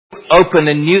open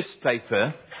a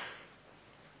newspaper,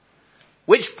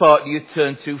 which part do you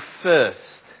turn to first?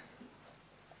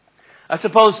 I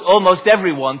suppose almost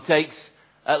everyone takes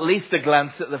at least a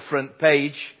glance at the front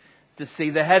page to see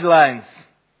the headlines.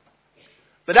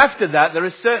 But after that, there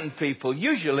are certain people,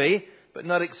 usually, but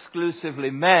not exclusively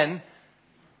men,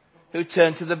 who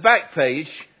turn to the back page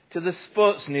to the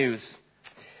sports news.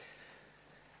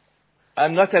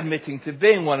 I'm not admitting to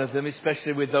being one of them,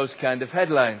 especially with those kind of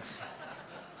headlines.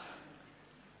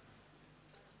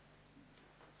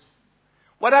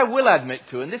 What I will admit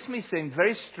to, and this may seem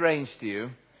very strange to you,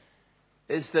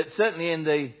 is that certainly in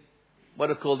the what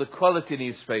are called the quality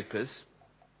newspapers,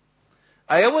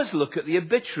 I always look at the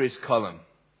obituaries column.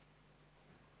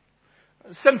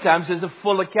 Sometimes there's a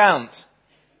full account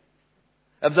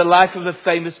of the life of a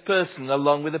famous person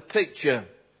along with a picture.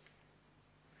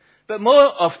 But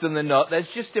more often than not, there's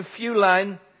just a few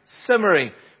line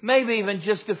summary, maybe even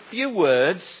just a few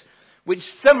words which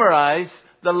summarize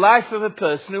the life of a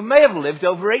person who may have lived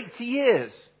over 80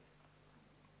 years.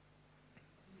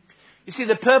 You see,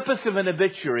 the purpose of an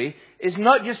obituary is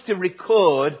not just to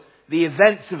record the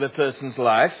events of a person's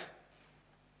life,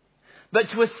 but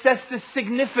to assess the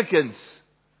significance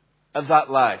of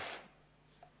that life.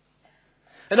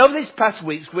 And over these past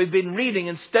weeks, we've been reading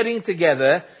and studying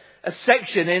together a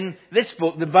section in this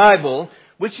book, the Bible,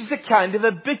 which is a kind of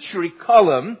obituary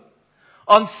column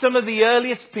on some of the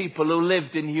earliest people who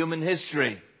lived in human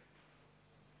history.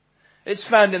 It's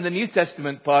found in the New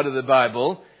Testament part of the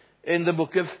Bible, in the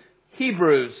book of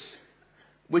Hebrews,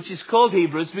 which is called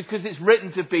Hebrews because it's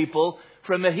written to people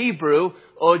from a Hebrew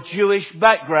or Jewish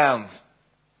background.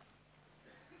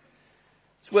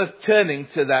 It's worth turning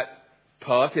to that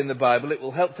part in the Bible. It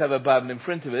will help to have a Bible in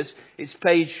front of us.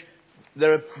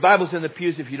 There are Bibles in the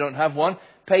pews if you don't have one.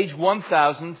 Page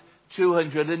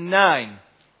 1209.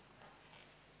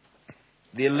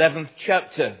 The 11th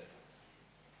chapter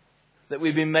that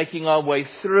we've been making our way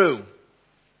through.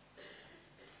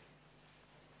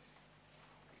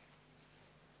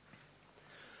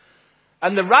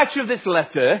 And the writer of this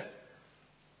letter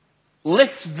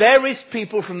lists various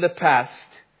people from the past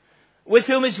with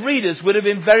whom his readers would have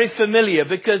been very familiar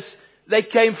because they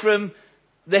came from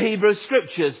the Hebrew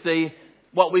Scriptures,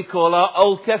 what we call our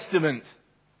Old Testament.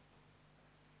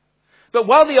 But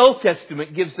while the Old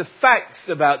Testament gives the facts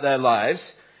about their lives,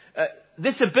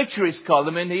 this obituaries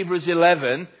column in Hebrews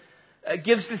 11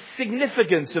 gives the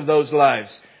significance of those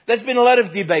lives. There's been a lot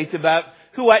of debate about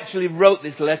who actually wrote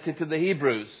this letter to the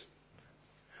Hebrews.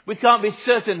 We can't be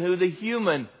certain who the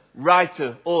human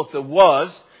writer, author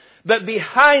was, but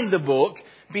behind the book,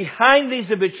 behind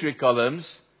these obituary columns,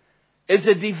 is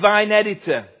a divine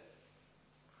editor.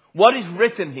 What is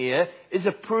written here is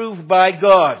approved by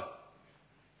God.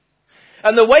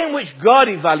 And the way in which God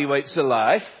evaluates a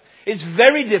life is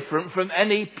very different from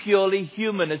any purely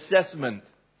human assessment.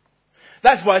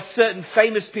 That's why certain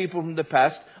famous people from the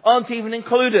past aren't even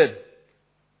included.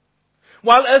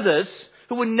 While others,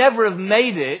 who would never have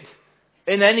made it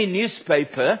in any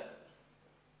newspaper,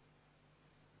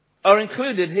 are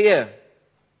included here.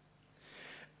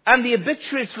 And the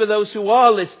obituaries for those who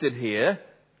are listed here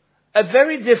are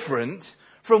very different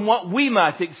from what we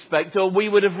might expect or we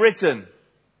would have written.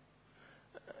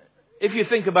 If you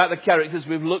think about the characters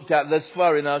we've looked at thus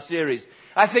far in our series,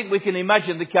 I think we can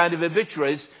imagine the kind of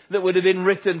obituaries that would have been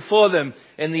written for them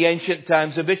in the ancient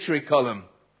times obituary column.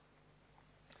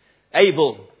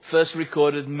 Abel, first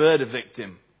recorded murder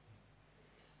victim.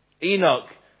 Enoch,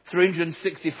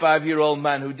 365-year-old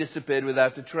man who disappeared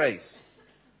without a trace.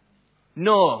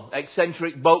 Noah,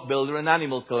 eccentric boat builder and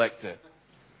animal collector.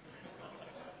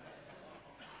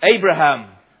 Abraham,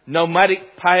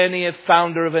 nomadic pioneer,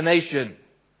 founder of a nation.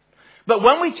 But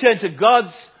when we turn to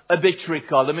God's obituary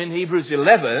column in Hebrews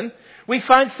 11, we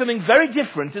find something very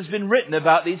different has been written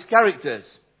about these characters.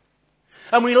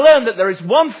 And we learn that there is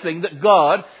one thing that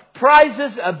God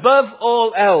prizes above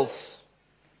all else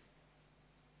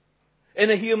in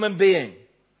a human being.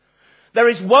 There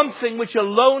is one thing which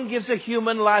alone gives a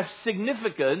human life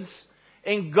significance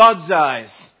in God's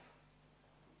eyes.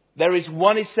 There is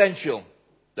one essential.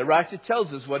 The writer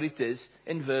tells us what it is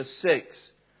in verse 6.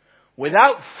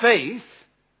 Without faith,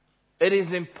 it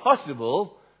is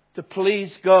impossible to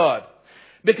please God.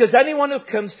 Because anyone who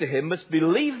comes to Him must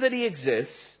believe that He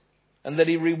exists and that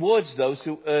He rewards those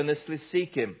who earnestly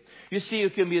seek Him. You see, you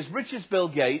can be as rich as Bill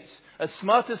Gates, as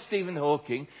smart as Stephen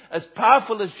Hawking, as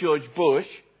powerful as George Bush,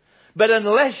 but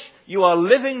unless you are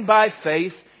living by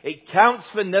faith, it counts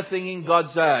for nothing in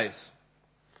God's eyes.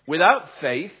 Without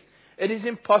faith, it is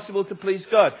impossible to please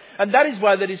God. And that is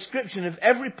why the description of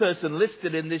every person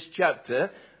listed in this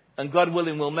chapter, and God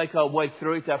willing, we'll make our way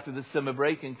through it after the summer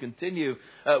break and continue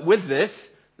with this.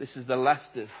 This is the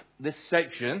last of this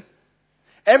section.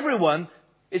 Everyone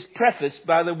is prefaced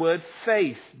by the word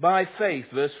faith. By faith,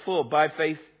 verse 4. By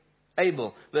faith,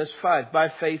 Abel. Verse 5.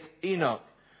 By faith, Enoch.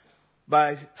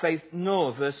 By faith,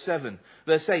 Noah. Verse 7.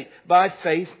 Verse 8. By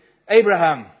faith,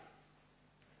 Abraham.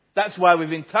 That's why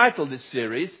we've entitled this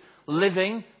series,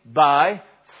 Living by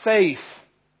Faith.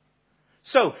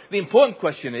 So, the important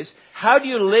question is, how do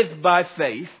you live by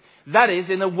faith? That is,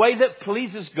 in a way that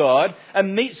pleases God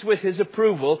and meets with His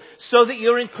approval, so that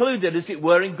you're included, as it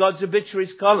were, in God's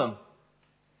obituaries column.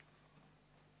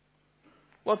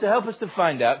 Well, to help us to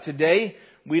find out, today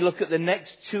we look at the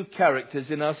next two characters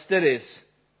in our studies,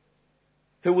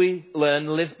 who we learn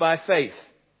live by faith.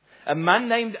 A man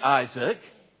named Isaac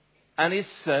and his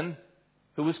son,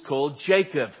 who was called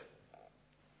Jacob.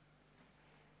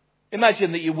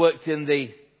 Imagine that you worked in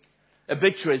the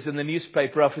obituaries and the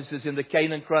newspaper offices in the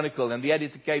Canaan Chronicle, and the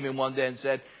editor came in one day and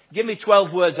said, give me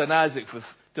 12 words on Isaac for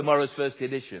tomorrow's first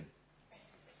edition.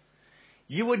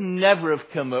 You would never have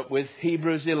come up with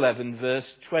Hebrews 11 verse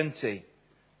 20.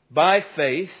 By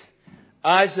faith,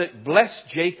 Isaac blessed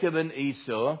Jacob and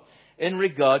Esau in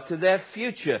regard to their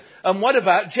future. And what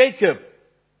about Jacob?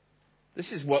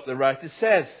 This is what the writer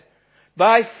says.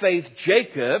 By faith,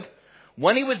 Jacob,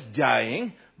 when he was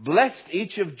dying, blessed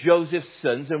each of Joseph's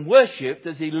sons and worshipped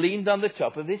as he leaned on the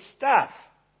top of his staff.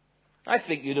 I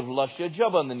think you'd have lost your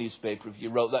job on the newspaper if you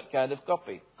wrote that kind of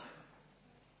copy.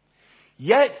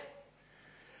 Yet,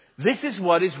 this is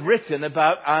what is written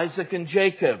about Isaac and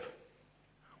Jacob,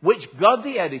 which God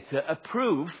the editor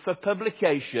approved for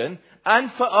publication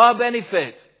and for our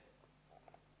benefit.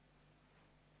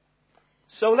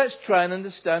 So let's try and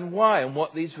understand why and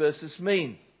what these verses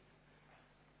mean.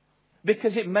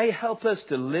 Because it may help us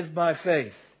to live by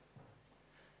faith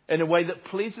in a way that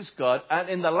pleases God, and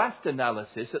in the last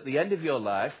analysis, at the end of your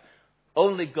life,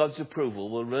 only God's approval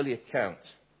will really account.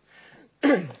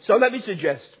 So let me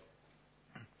suggest,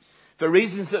 for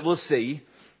reasons that we'll see,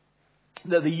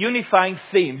 that the unifying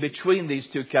theme between these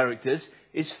two characters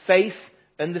is faith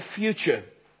and the future.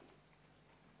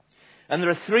 And there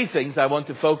are three things I want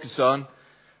to focus on,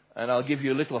 and I'll give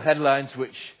you little headlines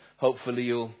which hopefully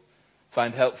you'll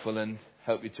find helpful and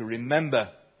help you to remember.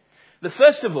 The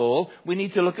first of all, we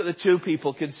need to look at the two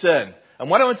people concerned. And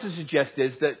what I want to suggest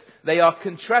is that they are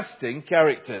contrasting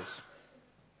characters.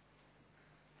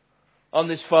 On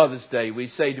this Father's Day,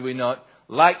 we say, do we not,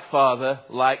 like father,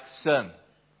 like son.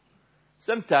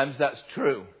 Sometimes that's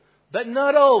true, but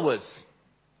not always.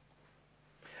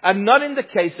 And not in the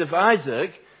case of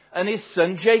Isaac and his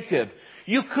son Jacob.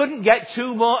 You couldn't get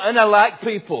two more unalike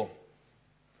people.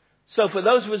 So for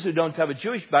those of us who don't have a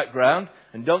Jewish background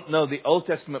and don't know the Old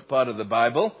Testament part of the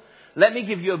Bible, let me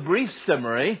give you a brief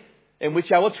summary in which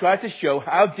I will try to show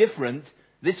how different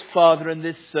this father and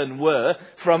this son were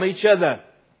from each other.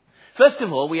 First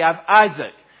of all, we have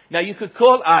Isaac. Now you could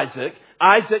call Isaac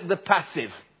the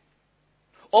passive.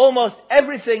 Almost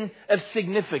everything of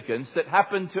significance that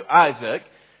happened to Isaac,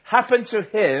 happened to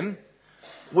him,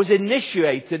 was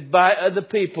initiated by other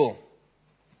people.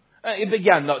 It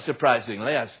began, not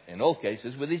surprisingly, as in all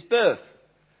cases, with his birth.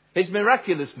 His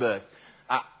miraculous birth.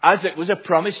 Isaac was a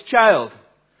promised child.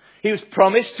 He was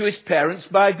promised to his parents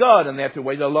by God, and they had to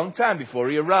wait a long time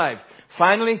before he arrived.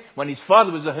 Finally, when his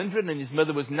father was 100 and his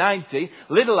mother was 90,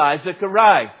 little Isaac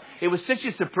arrived. It was such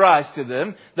a surprise to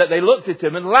them that they looked at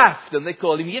him and laughed, and they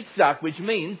called him Yitzhak, which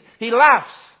means he laughs.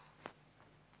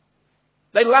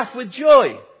 They laugh with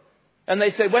joy. And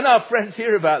they say, when our friends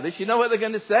hear about this, you know what they're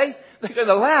going to say? They're going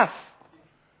to laugh.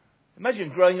 Imagine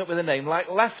growing up with a name like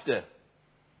Laughter.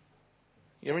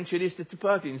 You're introduced at a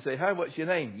party and you say, hi, what's your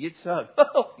name? Yitzhak.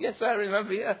 Oh, yes, I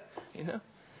remember, yeah. You know.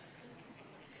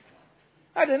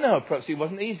 I don't know, perhaps it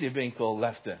wasn't easy being called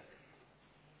Laughter.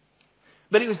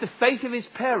 But it was the faith of his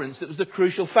parents that was the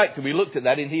crucial factor. We looked at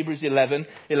that in Hebrews 11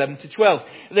 to 12.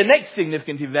 The next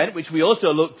significant event, which we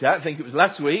also looked at, I think it was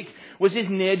last week, was his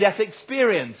near-death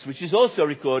experience, which is also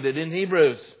recorded in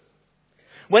Hebrews.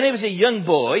 When he was a young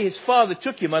boy, his father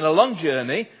took him on a long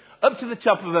journey up to the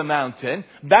top of a mountain,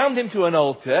 bound him to an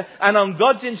altar, and on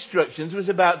God's instructions was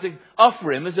about to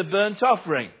offer him as a burnt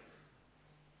offering.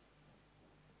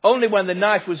 Only when the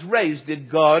knife was raised did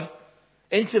God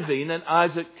intervene, and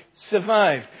Isaac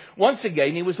survived. Once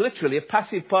again, he was literally a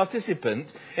passive participant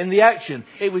in the action.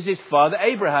 It was his father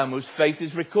Abraham whose faith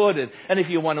is recorded. And if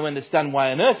you want to understand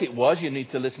why on earth it was, you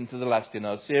need to listen to the last in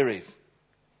our series.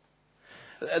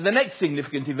 The next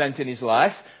significant event in his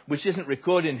life, which isn't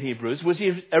recorded in Hebrews, was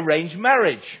his arranged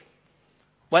marriage.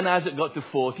 When Isaac got to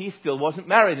 40, he still wasn't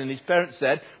married, and his parents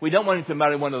said, we don't want him to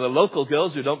marry one of the local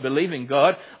girls who don't believe in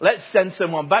God. Let's send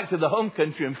someone back to the home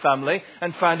country and family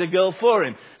and find a girl for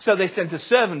him. So they sent a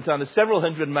servant on a several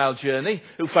 100-mile journey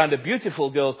who found a beautiful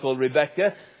girl called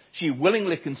Rebecca. She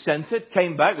willingly consented,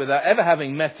 came back without ever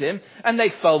having met him, and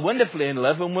they fell wonderfully in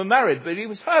love and were married. But he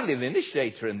was hardly the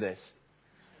initiator in this.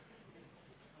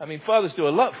 I mean, fathers do a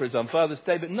lot for us on Father's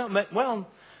Day, but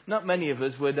not many of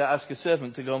us would ask a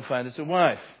servant to go and find us a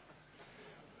wife.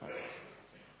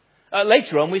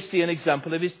 Later on, we see an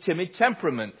example of his timid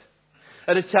temperament.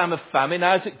 At a time of famine,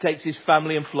 Isaac takes his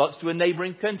family and flocks to a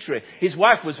neighbouring country. His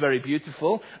wife was very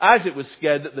beautiful. Isaac was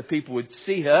scared that the people would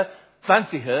see her,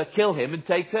 fancy her, kill him and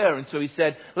take her. And so he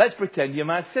said, let's pretend you're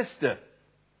my sister.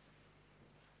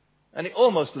 And it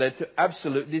almost led to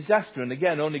absolute disaster. And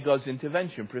again, only God's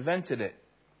intervention prevented it.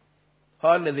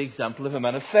 Hardly the example of a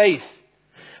man of faith.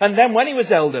 And then when he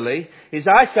was elderly, his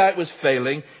eyesight was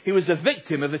failing, he was a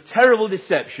victim of a terrible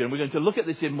deception. We're going to look at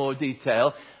this in more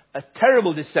detail. A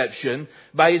terrible deception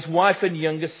by his wife and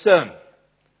youngest son.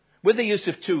 With the use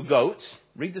of 2 goats,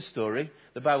 read the story,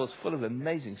 the Bible's full of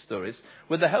amazing stories.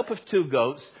 With the help of 2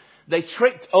 goats, they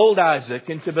tricked old Isaac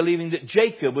into believing that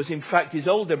Jacob was in fact his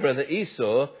older brother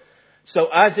Esau.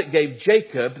 So Isaac gave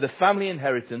Jacob the family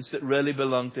inheritance that really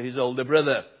belonged to his older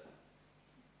brother.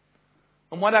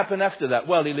 And what happened after that?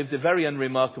 Well, he lived a very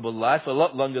unremarkable life, a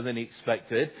lot longer than he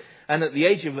expected. And at the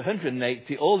age of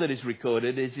 180, all that is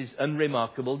recorded is his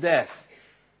unremarkable death.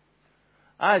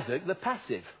 Isaac, the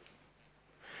passive.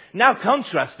 Now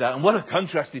contrast that, and what a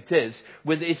contrast it is,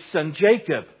 with his son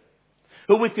Jacob,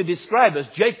 who we could describe as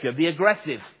Jacob the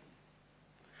aggressive.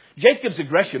 Jacob's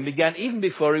aggression began even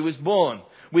before he was born.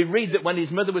 We read that when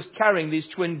his mother was carrying these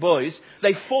twin boys,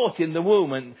 they fought in the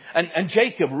womb, and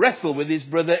Jacob wrestled with his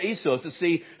brother Esau to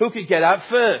see who could get out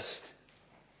first.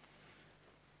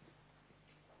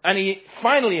 And he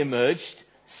finally emerged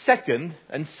seconds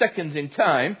in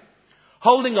time,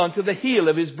 holding on to the heel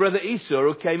of his brother Esau,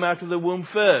 who came out of the womb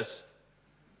first.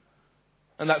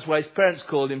 And that's why his parents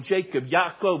called him Jacob,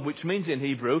 Yaakov, which means in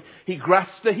Hebrew, he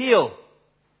grasped the heel.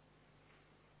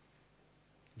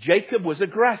 Jacob was a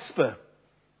grasper.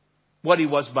 What he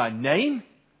was by name,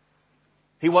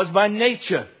 he was by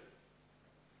nature.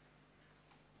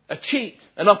 A cheat,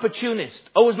 an opportunist,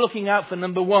 always looking out for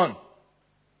number one.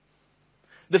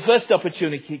 The first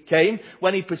opportunity came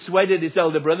when he persuaded his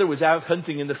elder brother, was out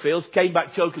hunting in the fields, came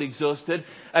back totally exhausted,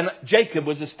 and Jacob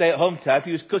was a stay-at-home type.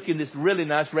 He was cooking this really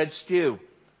nice red stew.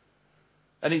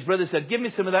 And his brother said, give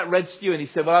me some of that red stew. And he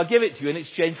said, well, I'll give it to you in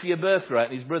exchange for your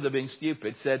birthright. And his brother, being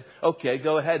stupid, said, okay,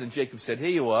 go ahead. And Jacob said, here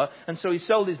you are. And so he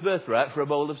sold his birthright for a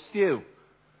bowl of stew.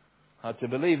 Hard to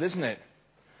believe, isn't it?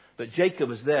 But Jacob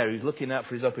was there. He was looking out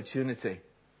for his opportunity.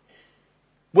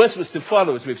 Worse was to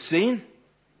follow, as we've seen,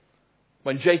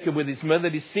 when Jacob with his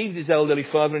mother deceived his elderly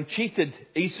father and cheated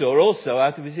Esau also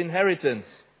out of his inheritance.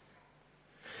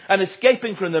 And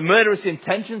escaping from the murderous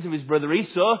intentions of his brother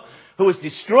Esau, who was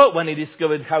distraught when he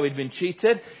discovered how he'd been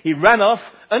cheated, he ran off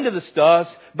under the stars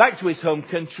back to his home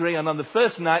country, and on the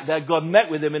first night there God met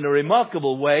with him in a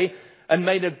remarkable way and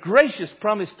made a gracious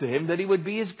promise to him that he would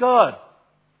be his God.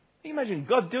 Can you imagine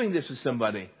God doing this with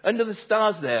somebody under the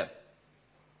stars there?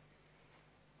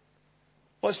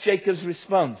 What's Jacob's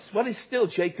response? Well, he's still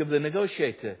Jacob the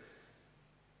negotiator.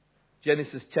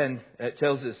 Genesis 10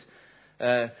 tells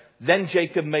us, then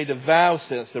Jacob made a vow,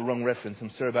 so that's the wrong reference, I'm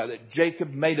sorry about that.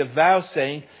 Jacob made a vow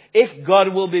saying, if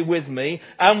God will be with me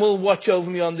and will watch over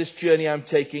me on this journey I'm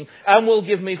taking and will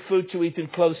give me food to eat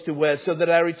and clothes to wear so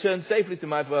that I return safely to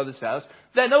my father's house,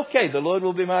 then okay, the Lord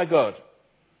will be my God.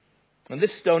 And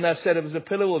this stone I've set up as a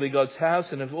pillar will be God's house,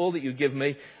 and of all that you give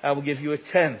me, I will give you a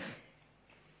tenth.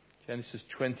 Genesis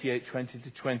 28, 20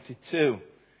 to 22. Can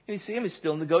you see him? He's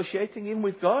still negotiating even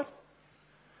with God.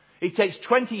 He takes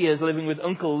 20 years living with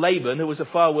Uncle Laban, who was a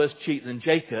far worse cheat than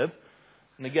Jacob.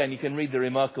 And again, you can read the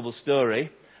remarkable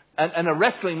story. And a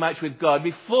wrestling match with God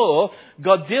before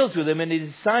God deals with him in a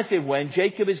decisive way. And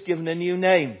Jacob is given a new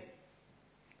name.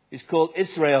 He's called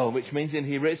Israel, which means in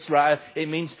Hebrew, Israel, it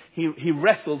means he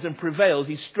wrestles and prevails.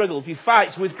 He struggles. He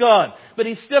fights with God. But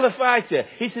he's still a fighter.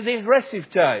 He's the aggressive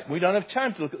type. We don't have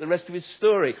time to look at the rest of his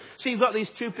story. So you've got these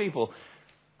two people.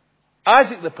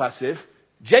 Isaac the passive,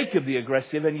 Jacob the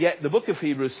aggressive, and yet the book of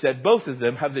Hebrews said both of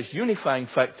them have this unifying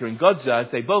factor in God's eyes.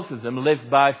 They both of them live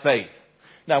by faith.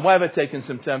 Now, why have I taken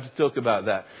some time to talk about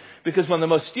that? Because one of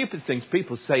the most stupid things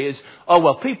people say is, oh,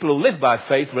 well, people who live by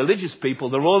faith, religious people,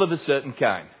 they're all of a certain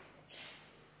kind.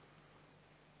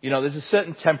 You know, there's a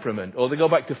certain temperament. Or they go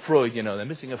back to Freud, you know, they're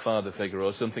missing a father figure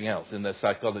or something else in their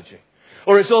psychology.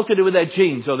 Or it's all to do with their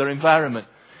genes or their environment.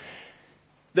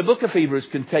 The book of Hebrews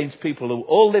contains people who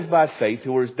all live by faith,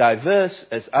 who are as diverse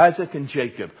as Isaac and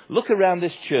Jacob. Look around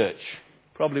this church.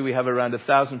 Probably we have around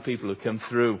 1,000 people who come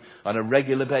through on a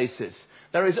regular basis.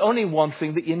 There is only one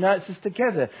thing that unites us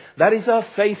together. That is our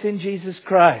faith in Jesus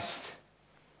Christ.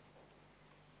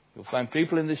 You'll find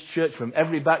people in this church from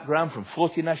every background, from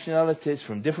 40 nationalities,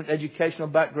 from different educational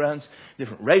backgrounds,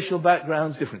 different racial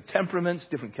backgrounds, different temperaments,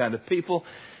 different kind of people.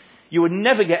 You would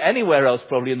never get anywhere else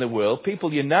probably in the world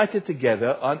people united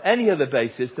together on any other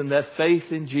basis than their faith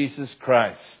in Jesus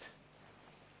Christ.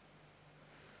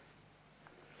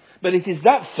 But it is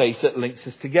that faith that links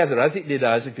us together, as it did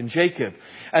Isaac and Jacob.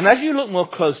 And as you look more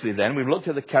closely then, we've looked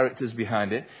at the characters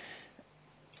behind it,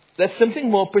 there's something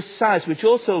more precise which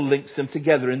also links them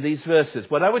together in these verses,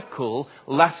 what I would call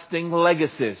lasting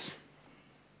legacies.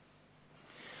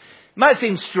 It might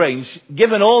seem strange,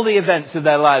 given all the events of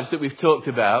their lives that we've talked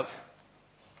about,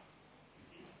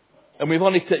 and we've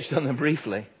only touched on them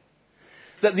briefly,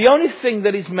 that the only thing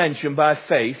that is mentioned by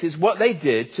faith is what they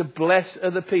did to bless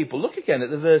other people. Look again at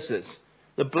the verses,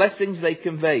 the blessings they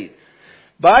conveyed.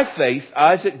 By faith,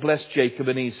 Isaac blessed Jacob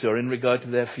and Esau in regard to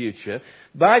their future.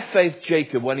 By faith,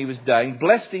 Jacob, when he was dying,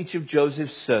 blessed each of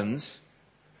Joseph's sons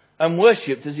and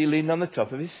worshipped as he leaned on the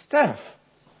top of his staff.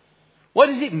 What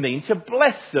does it mean to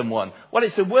bless someone? Well,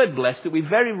 it's a word bless that we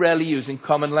very rarely use in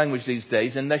common language these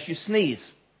days unless you sneeze.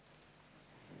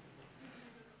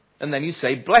 And then you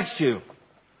say, bless you,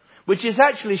 which is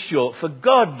actually short for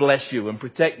God bless you and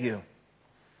protect you.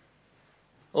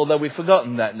 Although we've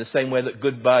forgotten that in the same way that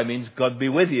goodbye means God be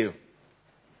with you.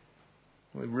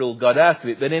 We rule God out of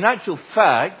it. But in actual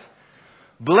fact,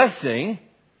 blessing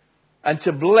and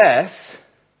to bless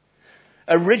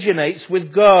originates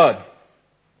with God.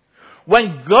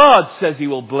 When God says He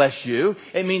will bless you,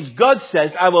 it means God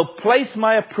says, I will place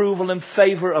my approval and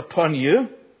favor upon you.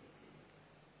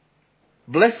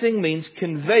 Blessing means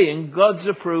conveying God's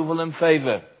approval and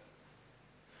favor.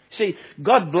 See,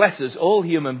 God blesses all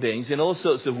human beings in all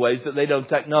sorts of ways that they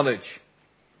don't acknowledge.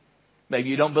 Maybe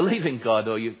you don't believe in God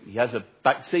or He has a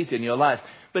back seat in your life.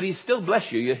 But He still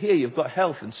bless you. You're here. You've got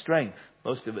health and strength,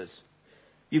 most of us.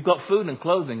 You've got food and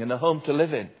clothing and a home to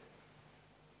live in.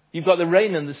 You've got the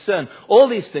rain and the sun. All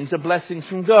these things are blessings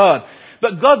from God.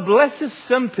 But God blesses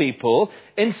some people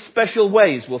in special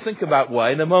ways. We'll think about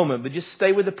why in a moment, but just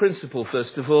stay with the principle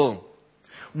first of all.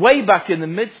 Way back in the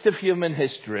midst of human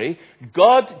history,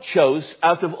 God chose,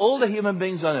 out of all the human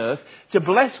beings on earth, to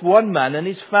bless one man and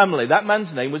his family. That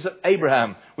man's name was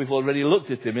Abraham. We've already looked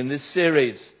at him in this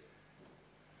series.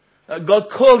 God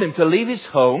called him to leave his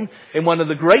home in one of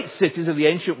the great cities of the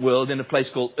ancient world in a place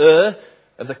called Ur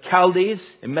of the Chaldees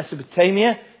in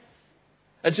Mesopotamia.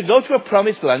 And to go to a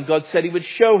promised land, God said He would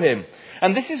show him.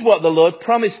 And this is what the Lord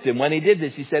promised him when He did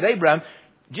this. He said, Abraham,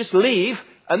 just leave,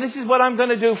 and this is what I'm going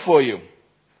to do for you.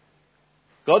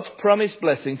 God's promised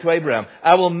blessing to Abraham.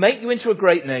 I will make you into a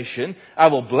great nation. I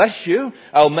will bless you.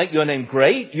 I will make your name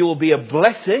great. You will be a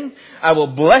blessing. I will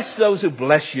bless those who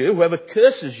bless you. Whoever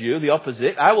curses you, the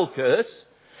opposite, I will curse.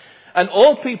 And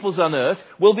all peoples on earth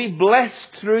will be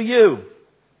blessed through you.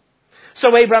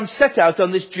 So Abraham set out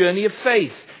on this journey of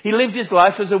faith. He lived his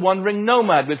life as a wandering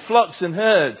nomad with flocks and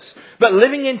herds, but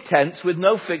living in tents with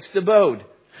no fixed abode.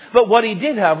 But what he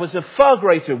did have was of far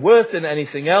greater worth than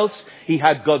anything else. He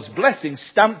had God's blessing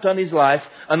stamped on his life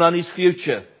and on his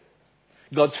future.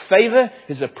 God's favor,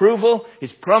 His approval,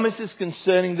 His promises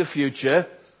concerning the future.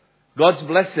 God's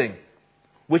blessing,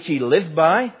 which he lived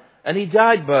by and he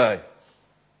died by.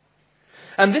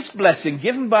 And this blessing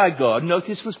given by God,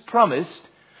 notice, was promised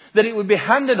that it would be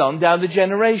handed on down the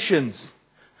generations,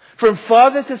 from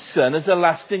father to son as a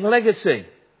lasting legacy.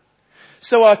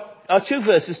 So our two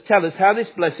verses tell us how this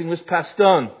blessing was passed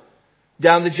on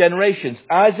down the generations.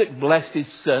 Isaac blessed his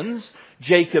sons,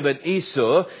 Jacob and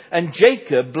Esau, and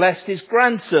Jacob blessed his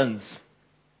grandsons.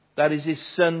 That is his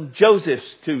son Joseph's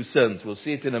two sons. We'll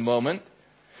see it in a moment.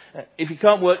 If you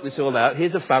can't work this all out,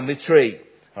 here's a family tree.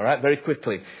 All right, very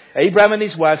quickly. Abraham and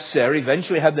his wife Sarah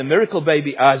eventually had the miracle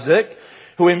baby Isaac,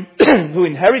 who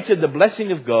inherited the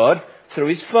blessing of God through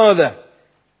his father.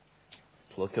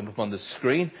 It will come up on the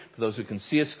screen for those who can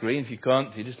see a screen. If you can't,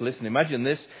 if you just listen, imagine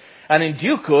this. And in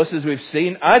due course, as we've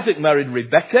seen, Isaac married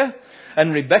Rebekah,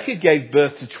 and Rebekah gave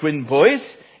birth to twin boys,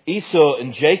 Esau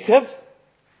and Jacob.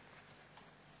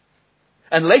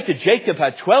 And later Jacob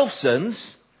had 12 sons.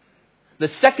 The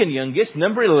second youngest,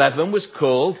 number 11, was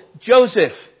called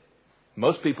Joseph.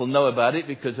 Most people know about it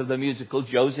because of the musical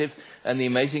Joseph and the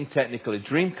Amazing Technicolor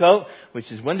Dreamcoat,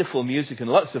 which is wonderful music and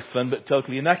lots of fun, but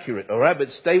totally inaccurate. All right, but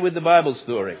stay with the Bible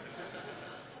story.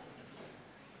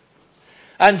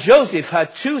 And Joseph had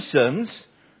two sons,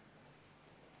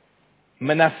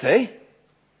 Manasseh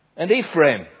and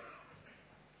Ephraim.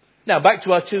 Now back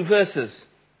to our two verses.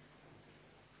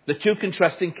 The two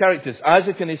contrasting characters,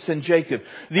 Isaac and his son Jacob.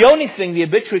 The only thing the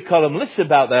obituary column lists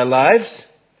about their lives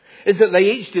is that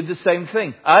they each did the same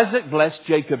thing. Isaac blessed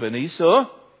Jacob and Esau,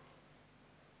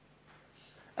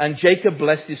 and Jacob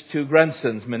blessed his two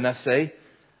grandsons, Manasseh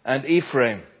and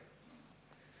Ephraim.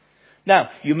 Now,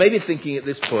 you may be thinking at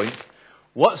this point,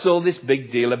 what's all this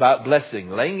big deal about blessing?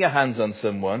 Laying your hands on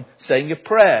someone, saying a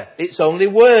prayer. It's only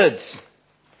words.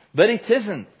 But it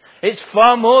isn't. It's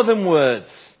far more than words.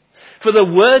 For the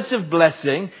words of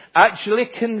blessing actually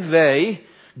convey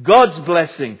God's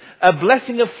blessing. A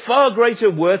blessing of far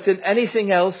greater worth than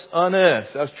anything else on earth.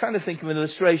 I was trying to think of an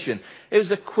illustration. It was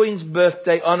the Queen's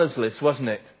birthday honours list, wasn't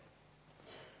it?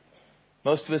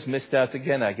 Most of us missed out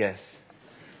again, I guess.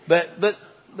 But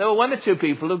there were one or two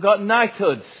people who got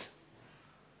knighthoods.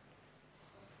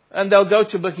 And they'll go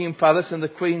to Buckingham Palace and the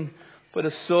Queen put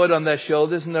a sword on their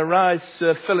shoulders and arise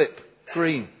Sir Philip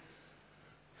Green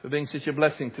for being such a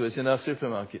blessing to us in our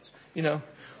supermarkets. You know,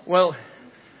 well,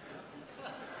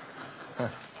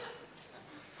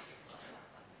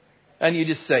 and you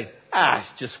just say, it's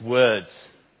just words.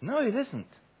 No, it isn't.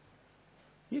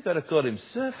 You've got to call him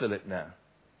Sir Philip now.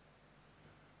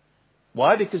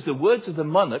 Why? Because the words of the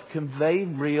monarch convey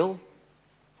real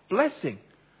blessing,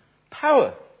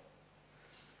 power.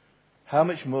 How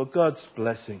much more God's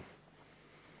blessing?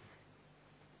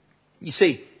 You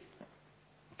see,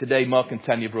 today Mark and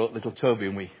Tanya brought little Toby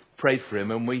and we prayed for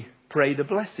him and we prayed a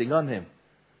blessing on him.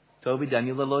 Toby,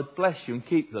 Daniel, the Lord bless you and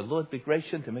keep you. The Lord be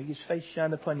gracious to make his face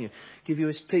shine upon you, give you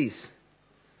his peace.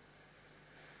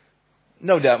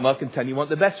 No doubt Mark and Tanya want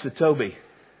the best for Toby.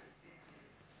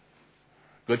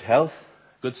 Good health,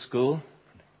 good school,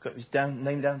 got his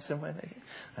name down somewhere, maybe?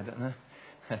 I don't know.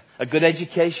 A good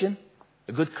education,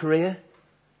 a good career,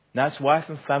 nice wife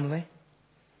and family.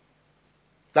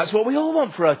 That's what we all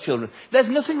want for our children. There's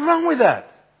nothing wrong with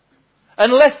that.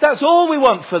 Unless that's all we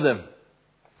want for them.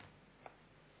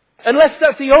 Unless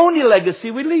that's the only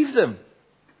legacy we leave them.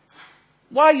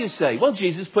 Why, you say? Well,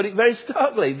 Jesus put it very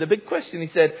starkly. The big question, he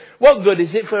said, what good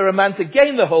is it for a man to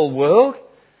gain the whole world,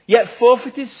 yet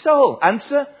forfeit his soul?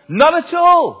 Answer, none at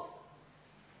all.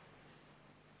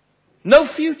 No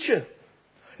future.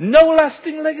 No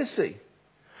lasting legacy.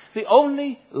 The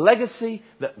only legacy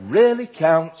that really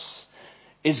counts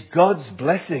is God's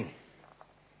blessing,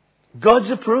 God's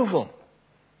approval,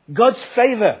 God's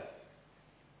favor.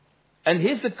 And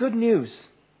here's the good news.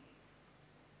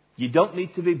 You don't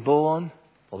need to be born,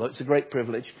 although it's a great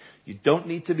privilege, you don't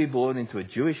need to be born into a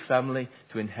Jewish family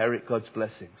to inherit God's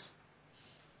blessings.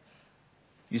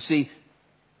 You see,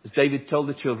 as David told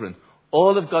the children,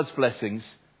 all of God's blessings,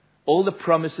 all the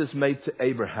promises made to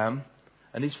Abraham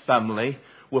and his family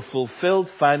were fulfilled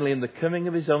finally in the coming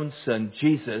of his own son,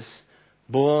 Jesus,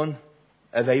 born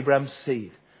of Abraham's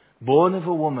seed, born of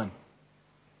a woman,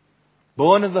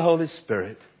 born of the Holy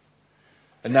Spirit.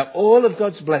 And now all of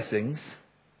God's blessings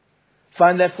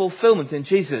find their fulfillment in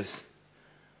Jesus.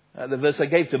 The verse I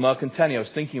gave to Mark and Tanya, I was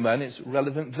thinking about it, it's a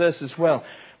relevant verse as well.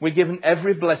 We're given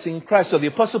every blessing in Christ. So the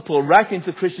Apostle Paul, writing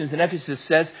to Christians in Ephesus,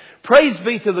 says, praise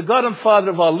be to the God and Father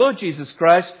of our Lord Jesus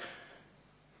Christ,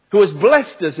 who has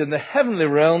blessed us in the heavenly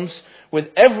realms with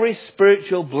every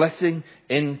spiritual blessing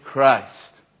in Christ.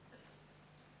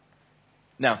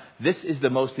 Now, this is the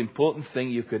most important thing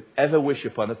you could ever wish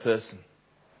upon a person.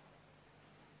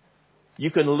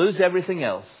 You can lose everything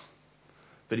else,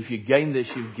 but if you gain this,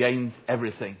 you've gained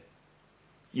everything.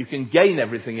 You can gain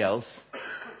everything else,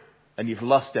 and you've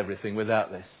lost everything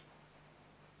without this.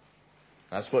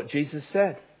 That's what Jesus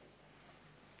said.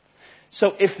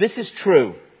 So if this is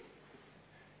true,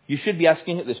 you should be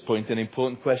asking at this point an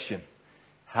important question.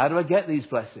 How do I get these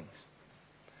blessings?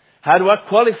 How do I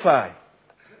qualify?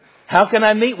 How can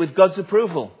I meet with God's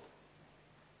approval?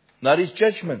 Not his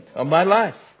judgment on my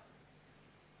life.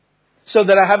 So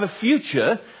that I have a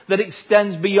future that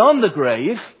extends beyond the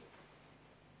grave.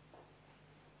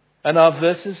 And our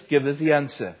verses give us the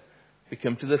answer. We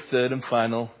come to the third and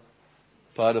final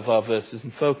part of our verses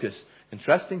and focus.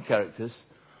 Contrasting characters,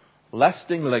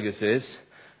 lasting legacies,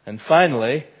 and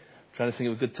finally, trying to think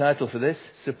of a good title for this,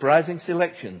 surprising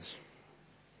selections.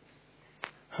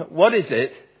 What is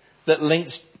it that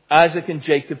links Isaac and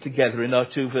Jacob together in our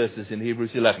two verses in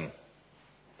Hebrews 11?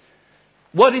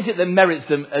 What is it that merits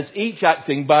them as each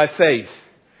acting by faith?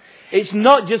 It's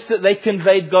not just that they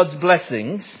conveyed God's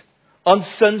blessings on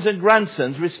sons and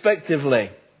grandsons respectively.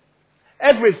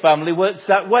 Every family works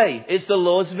that way. It's the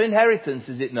laws of inheritance,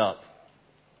 is it not?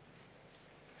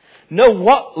 No,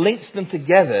 what links them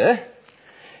together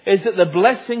is that the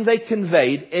blessing they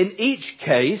conveyed in each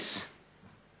case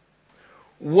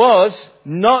was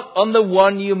not on the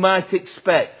one you might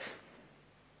expect.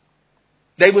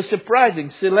 They were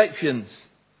surprising selections.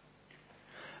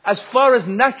 As far as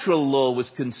natural law was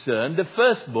concerned, the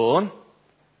firstborn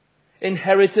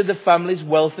inherited the family's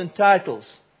wealth and titles.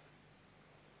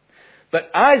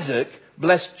 But Isaac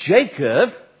blessed Jacob,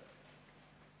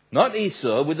 not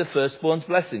Esau, with the firstborn's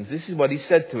blessings. This is what he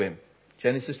said to him.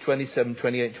 Genesis 27,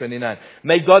 28, 29.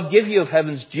 May God give you of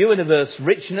heaven's dew and of earth's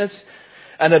richness,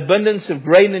 an abundance of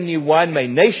grain and new wine. May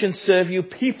nations serve you,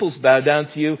 peoples bow down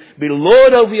to you. Be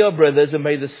Lord over your brothers, and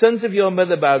may the sons of your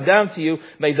mother bow down to you.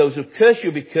 May those who curse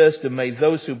you be cursed, and may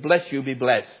those who bless you be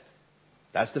blessed.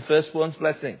 That's the firstborn's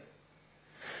blessing.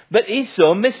 But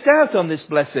Esau missed out on this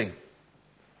blessing.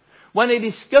 When he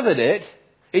discovered it,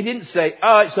 he didn't say,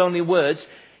 it's only words.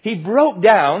 He broke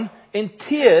down in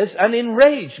tears and in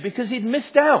rage because he'd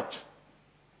missed out.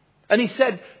 And he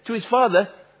said to his father,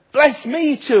 bless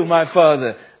me too, my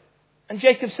father. And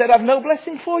Jacob said, I've no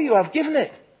blessing for you. I've given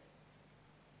it.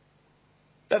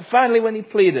 But finally, when he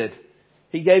pleaded,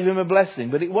 he gave him a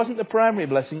blessing. But it wasn't the primary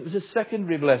blessing. It was a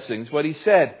secondary blessing. It's what he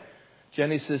said.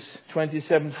 Genesis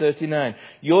 27:39.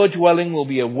 Your dwelling will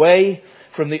be away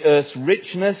from the earth's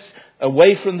richness,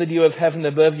 away from the dew of heaven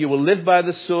above. You will live by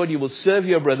the sword. You will serve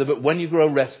your brother. But when you grow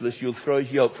restless, you'll throw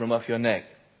his yoke from off your neck.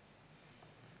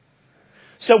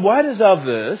 So why does our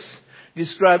verse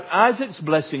describe Isaac's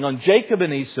blessing on Jacob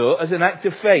and Esau as an act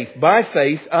of faith? By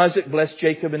faith, Isaac blessed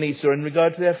Jacob and Esau in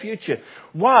regard to their future.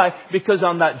 Why? Because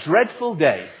on that dreadful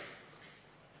day,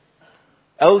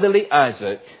 elderly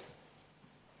Isaac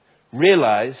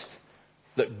realized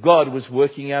that God was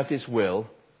working out his will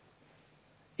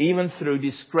even through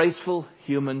disgraceful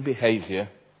human behavior,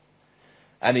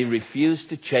 and he refused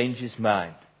to change his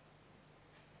mind.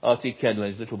 R.T. Kendall,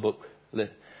 in his little book,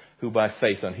 Who by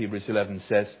Faith, on Hebrews 11,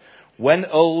 says, when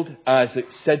old Isaac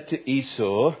said to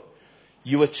Esau,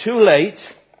 you are too late,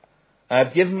 I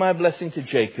have given my blessing to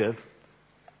Jacob,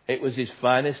 it was his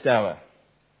finest hour.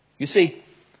 You see,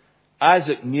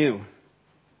 Isaac knew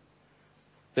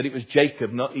that it was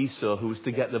Jacob, not Esau, who was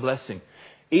to get the blessing.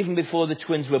 Even before the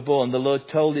twins were born, the Lord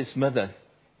told his mother,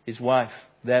 his wife,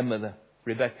 their mother,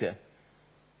 Rebekah,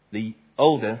 the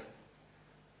older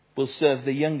will serve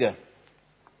the younger.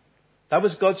 That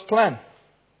was God's plan.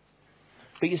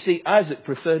 But you see, Isaac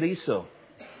preferred Esau.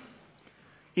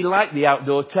 He liked the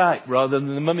outdoor type rather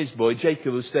than the mummy's boy,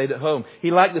 Jacob, who stayed at home.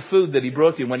 He liked the food that he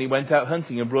brought him when he went out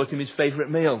hunting and brought him his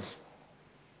favourite meals.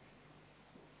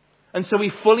 And so he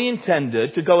fully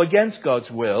intended to go against God's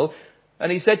will.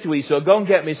 And he said to Esau, go and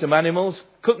get me some animals,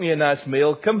 cook me a nice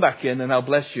meal, come back in and I'll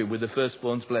bless you with the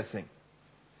firstborn's blessing.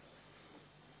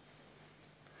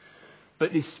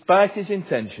 But despite his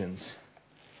intentions,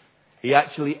 he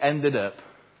actually ended up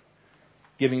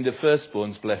giving the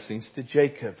firstborn's blessings to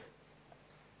Jacob,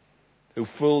 who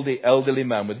fooled the elderly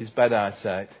man with his bad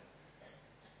eyesight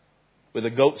with a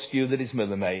goat stew that his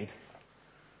mother made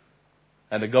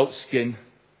and a goat skin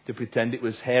to pretend it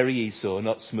was hairy Esau,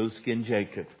 not smooth-skinned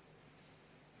Jacob.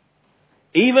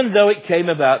 Even though it came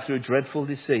about through dreadful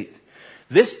deceit.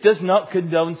 This does not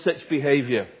condone such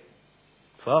behavior.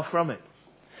 Far from it.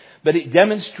 But it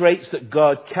demonstrates that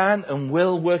God can and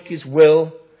will work his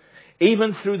will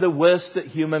even through the worst that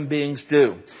human beings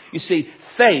do. You see,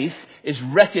 faith is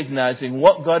recognizing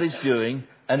what God is doing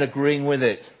and agreeing with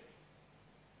it.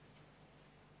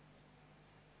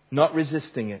 Not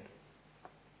resisting it.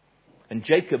 And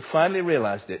Jacob finally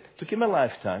realized it. It took him a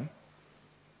lifetime.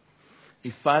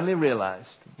 He finally realized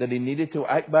that he needed to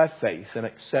act by faith and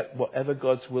accept whatever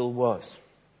God's will was.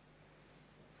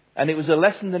 And it was a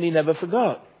lesson that he never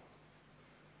forgot.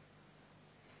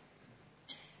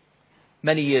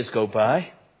 Many years go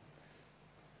by.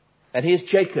 And here's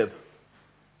Jacob.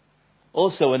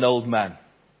 Also an old man.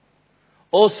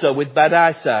 Also with bad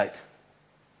eyesight.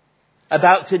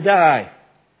 About to die.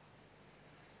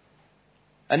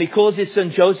 And he calls his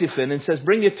son Joseph in and says,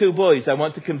 bring your two boys. I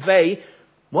want to convey,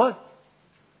 what?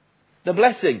 The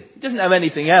blessing. He doesn't have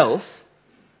anything else.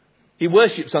 He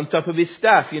worships on top of his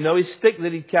staff. You know, his stick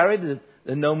that he carried,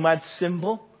 the nomad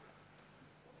symbol.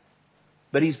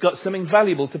 But he's got something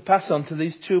valuable to pass on to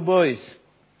these two boys.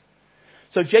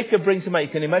 So Jacob brings them out. You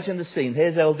can imagine the scene.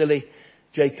 Here's elderly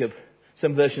Jacob.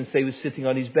 Some versions say he was sitting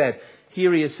on his bed.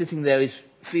 Here he is sitting there, his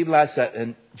feeble eyesight,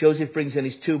 and Joseph brings in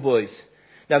his two boys.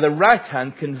 Now the right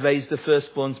hand conveys the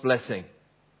firstborn's blessing.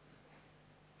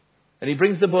 And he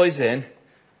brings the boys in.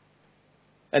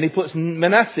 And he puts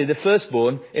Manasseh, the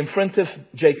firstborn, in front of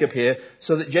Jacob here,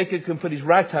 so that Jacob can put his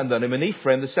right hand on him, and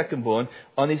Ephraim, the secondborn,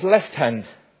 on his left hand.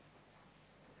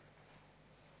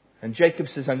 And Jacob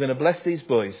says, I'm going to bless these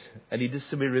boys. And he does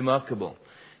something remarkable.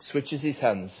 Switches his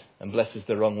hands and blesses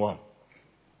the wrong one.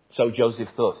 So Joseph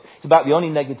thought. It's about the only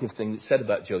negative thing that's said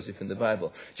about Joseph in the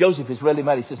Bible. Joseph is really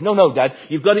mad. He says, no, Dad,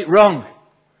 you've got it wrong.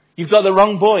 You've got the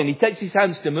wrong boy. And he takes his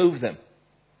hands to move them.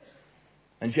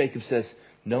 And Jacob says,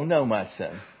 no, my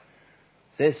son.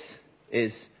 This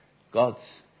is God's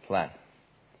plan.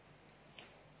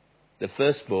 The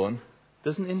firstborn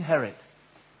doesn't inherit.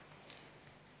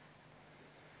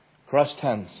 Crossed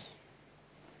hands.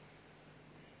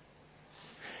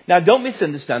 Now, don't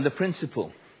misunderstand the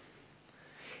principle.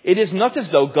 It is not as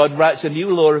though God writes a new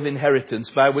law of inheritance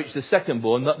by which the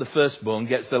secondborn, not the firstborn,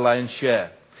 gets the lion's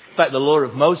share. In fact, the law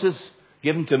of Moses,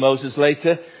 given to Moses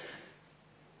later,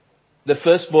 the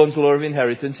firstborn's law of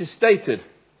inheritance is stated.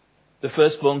 The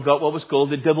firstborn got what was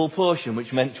called the double portion,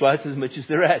 which meant twice as much as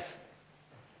the rest.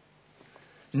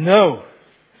 No.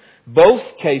 Both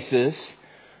cases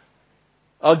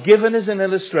are given as an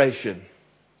illustration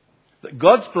that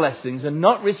God's blessings are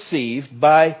not received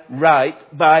by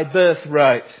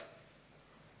birthright.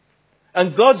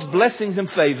 And God's blessings and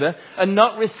favour are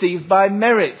not received by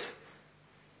merit.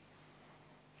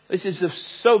 This is of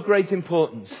so great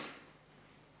importance.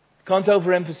 Can't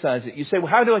overemphasize it. You say,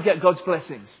 well, how do I get God's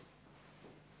blessings?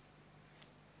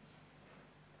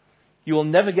 You will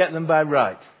never get them by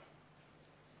right.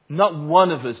 Not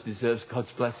one of us deserves God's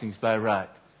blessings by right.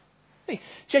 Hey,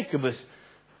 Jacob was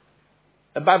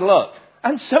a bad lot.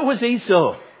 And so was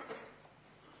Esau.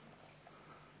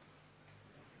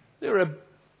 They were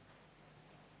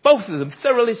both of them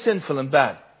thoroughly sinful and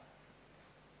bad.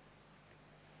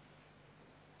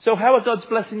 So how are God's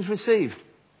blessings received?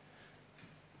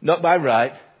 Not by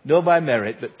right, nor by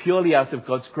merit, but purely out of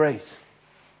God's grace.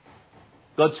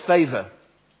 God's favour.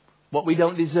 What we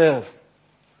don't deserve.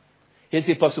 Here's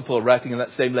the Apostle Paul writing in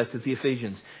that same letter to the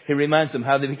Ephesians. He reminds them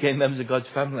how they became members of God's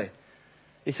family.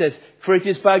 He says, for it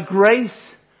is by grace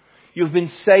you've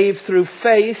been saved through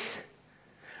faith,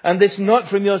 and this not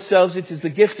from yourselves, it is the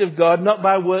gift of God, not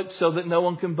by works, so that no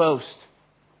one can boast.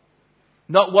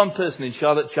 Not one person in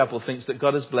Charlotte Chapel thinks that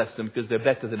God has blessed them because they're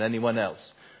better than anyone else.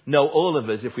 No, all of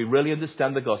us, if we really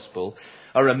understand the gospel,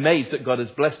 are amazed that God has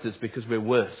blessed us because we're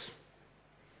worse.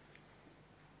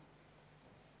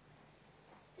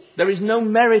 There is no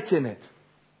merit in it.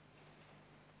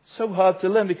 So hard to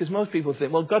learn because most people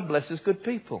think, well, God blesses good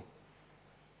people.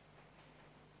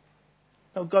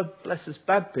 No, God blesses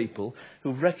bad people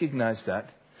who recognize that.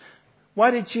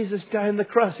 Why did Jesus die on the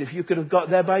cross if you could have got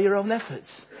there by your own efforts?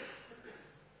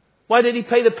 Why did he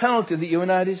pay the penalty that you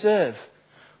and I deserve?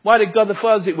 Why did God the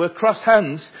Father, as it were, cross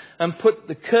hands and put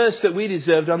the curse that we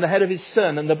deserved on the head of his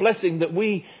Son and the blessing that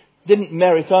we didn't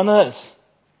merit on us?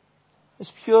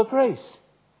 It's pure grace.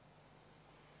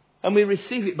 And we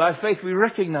receive it by faith. We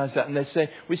recognize that. And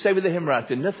we say with the hymn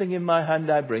writer, nothing in my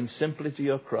hand I bring, simply to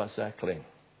your cross I cling.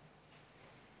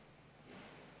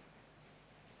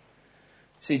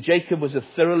 See, Jacob was a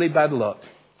thoroughly bad lot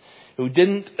who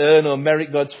didn't earn or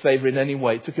merit God's favour in any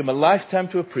way. It took him a lifetime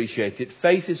to appreciate it.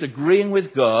 Faith is agreeing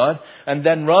with God, and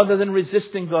then rather than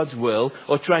resisting God's will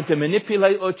or trying to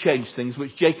manipulate or change things,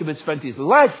 which Jacob had spent his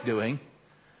life doing,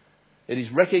 it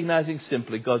is recognizing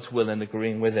simply God's will and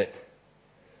agreeing with it.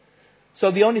 So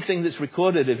the only thing that's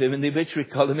recorded of him in the obituary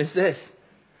column is this.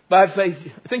 By faith,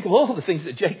 think of all the things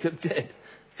that Jacob did.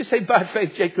 You say, by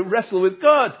faith, Jacob wrestled with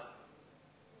God.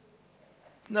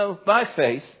 No, by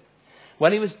faith,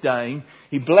 when he was dying,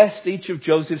 he blessed each of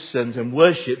Joseph's sons and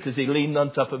worshipped as he leaned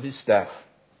on top of his staff.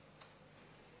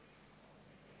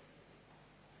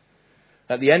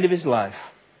 At the end of his life,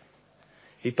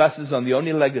 he passes on the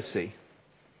only legacy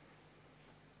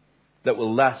that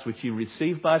will last, which he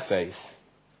received by faith,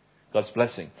 God's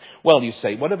blessing. Well, you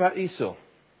say, what about Esau?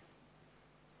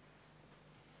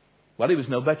 Well, he was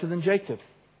no better than Jacob.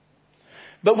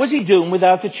 But was he doomed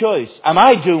without a choice? Am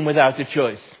I doomed without a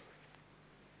choice?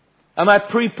 Am I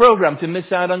pre-programmed to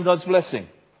miss out on God's blessing?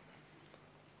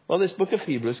 Well, this book of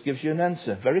Hebrews gives you an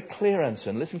answer, a very clear answer.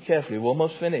 And listen carefully, we're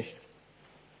almost finished.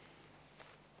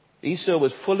 Esau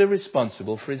was fully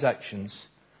responsible for his actions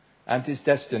and his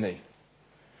destiny.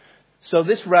 So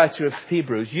this writer of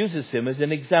Hebrews uses him as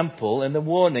an example and a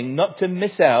warning not to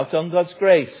miss out on God's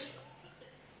grace.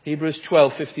 Hebrews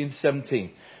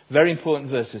 12:15-17. Very important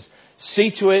verses.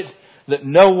 See to it that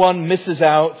no one misses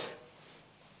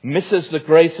the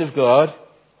grace of God,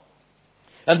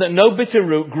 and that no bitter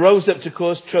root grows up to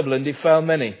cause trouble and defile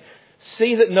many.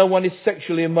 See that no one is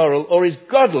sexually immoral or is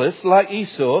godless like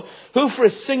Esau, who for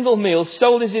a single meal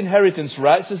sold his inheritance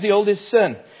rights as the oldest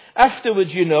son.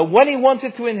 Afterwards, when he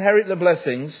wanted to inherit the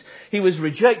blessings, he was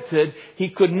rejected. He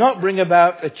could not bring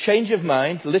about a change of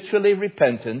mind, literally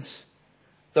repentance,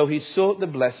 though he sought the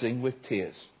blessing with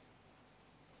tears.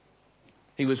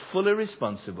 He was fully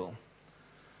responsible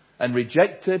and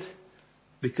rejected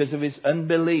because of his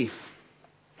unbelief.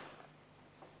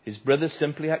 His brother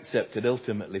simply accepted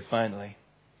ultimately, finally,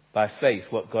 by faith,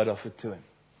 what God offered to him.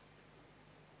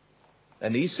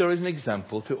 And Esau is an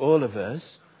example to all of us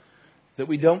that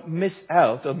we don't miss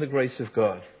out on the grace of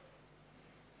God.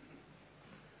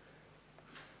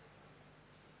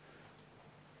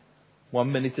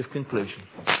 One minute of conclusion.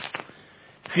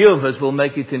 Few of us will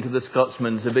make it into the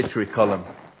Scotsman's obituary column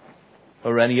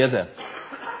or any other.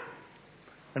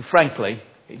 And frankly,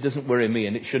 it doesn't worry me,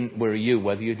 and it shouldn't worry you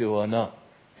whether you do or not.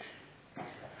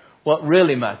 What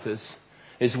really matters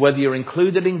is whether you're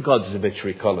included in God's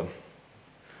obituary column.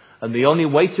 And the only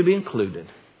way to be included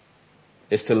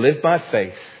is to live by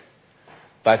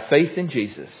faith in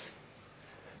Jesus,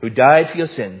 who died for your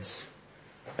sins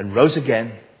and rose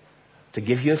again to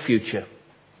give you a future,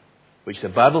 which the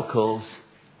Bible calls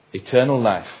eternal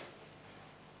life.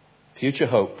 Future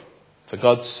hope. For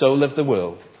God so loved the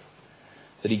world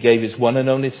that he gave his one and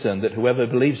only Son, that whoever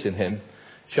believes in him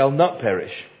shall not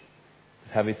perish,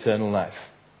 but have eternal life.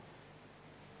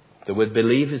 The word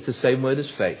believe is the same word as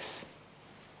faith.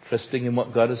 Trusting in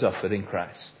what God has offered in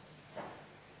Christ.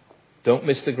 Don't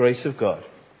miss the grace of God.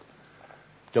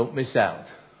 Don't miss out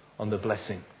on the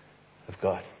blessing of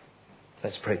God.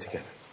 Let's pray together.